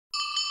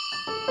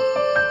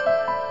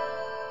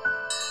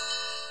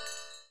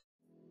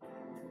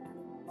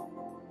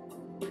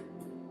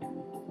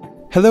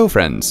Hello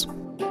friends!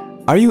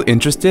 Are you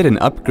interested in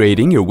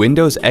upgrading your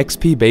Windows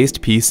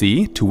XP-based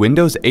PC to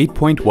Windows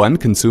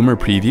 8.1 Consumer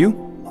Preview?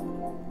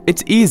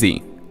 It's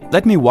easy.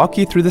 Let me walk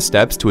you through the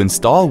steps to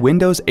install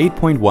Windows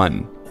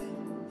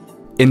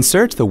 8.1.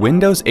 Insert the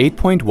Windows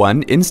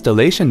 8.1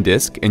 installation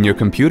disk in your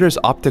computer's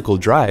optical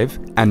drive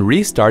and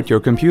restart your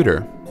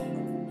computer.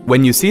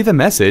 When you see the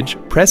message,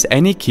 press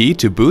any key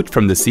to boot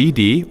from the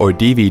CD or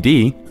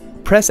DVD,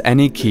 press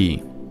any key.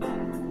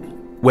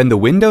 When the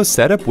Windows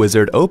Setup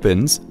Wizard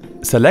opens,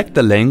 select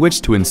the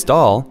language to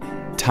install,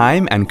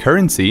 time and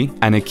currency,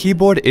 and a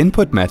keyboard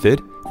input method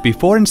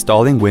before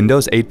installing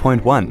Windows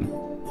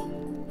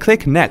 8.1.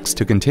 Click Next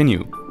to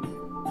continue.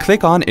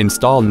 Click on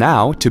Install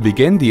Now to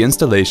begin the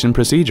installation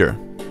procedure.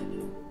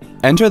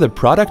 Enter the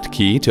product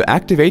key to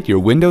activate your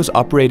Windows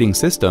operating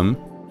system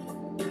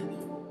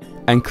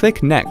and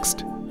click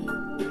Next.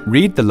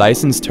 Read the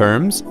license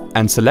terms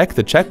and select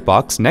the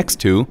checkbox next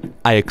to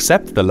I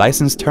accept the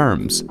license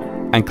terms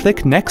and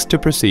click Next to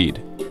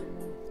proceed.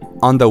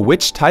 On the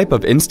Which type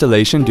of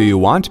installation do you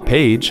want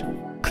page,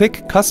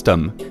 click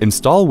Custom,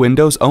 Install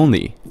Windows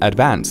Only,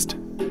 Advanced.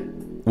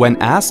 When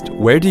asked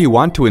where do you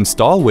want to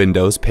install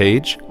Windows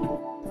page,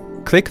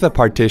 click the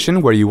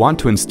partition where you want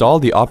to install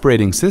the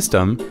operating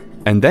system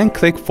and then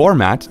click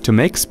Format to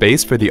make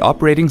space for the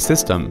operating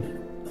system.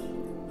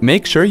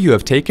 Make sure you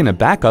have taken a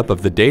backup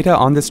of the data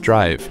on this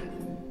drive.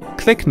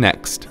 Click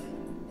Next.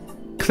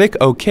 Click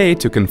OK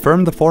to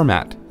confirm the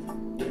format.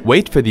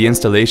 Wait for the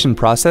installation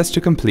process to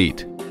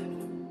complete.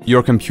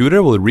 Your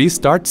computer will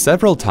restart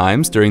several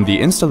times during the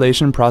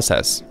installation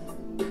process.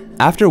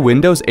 After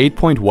Windows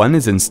 8.1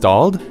 is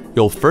installed,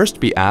 you'll first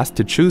be asked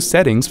to choose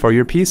settings for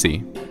your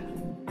PC.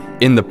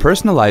 In the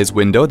Personalize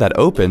window that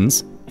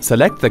opens,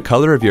 select the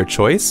color of your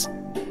choice,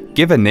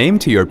 give a name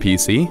to your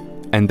PC,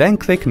 and then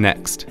click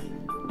Next.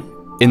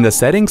 In the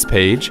Settings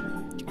page,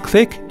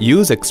 click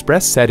Use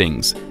Express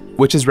Settings,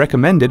 which is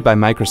recommended by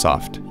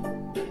Microsoft.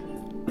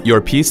 Your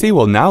PC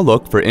will now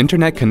look for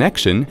internet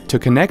connection to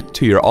connect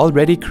to your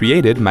already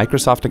created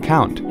Microsoft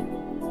account.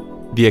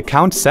 The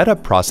account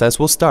setup process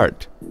will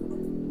start.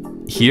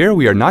 Here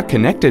we are not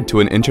connected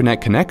to an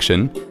internet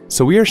connection,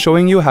 so we are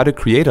showing you how to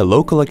create a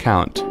local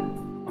account.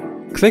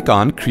 Click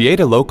on Create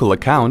a Local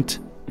Account,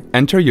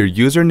 enter your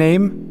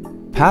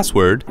username,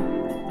 password,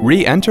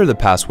 re-enter the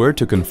password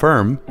to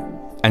confirm,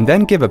 and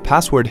then give a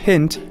password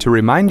hint to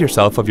remind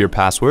yourself of your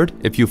password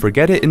if you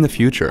forget it in the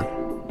future.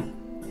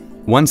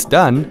 Once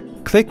done,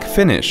 click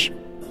Finish.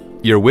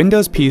 Your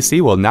Windows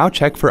PC will now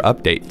check for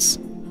updates.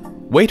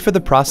 Wait for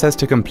the process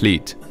to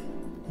complete.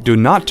 Do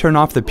not turn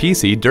off the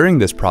PC during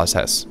this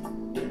process.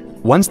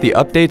 Once the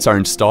updates are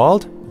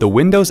installed, the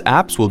Windows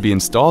apps will be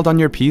installed on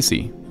your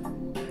PC.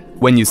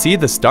 When you see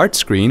the Start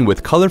screen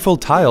with colorful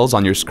tiles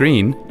on your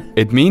screen,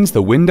 it means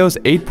the Windows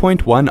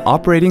 8.1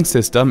 operating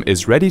system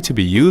is ready to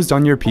be used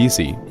on your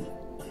PC.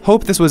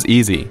 Hope this was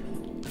easy.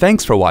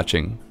 Thanks for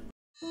watching.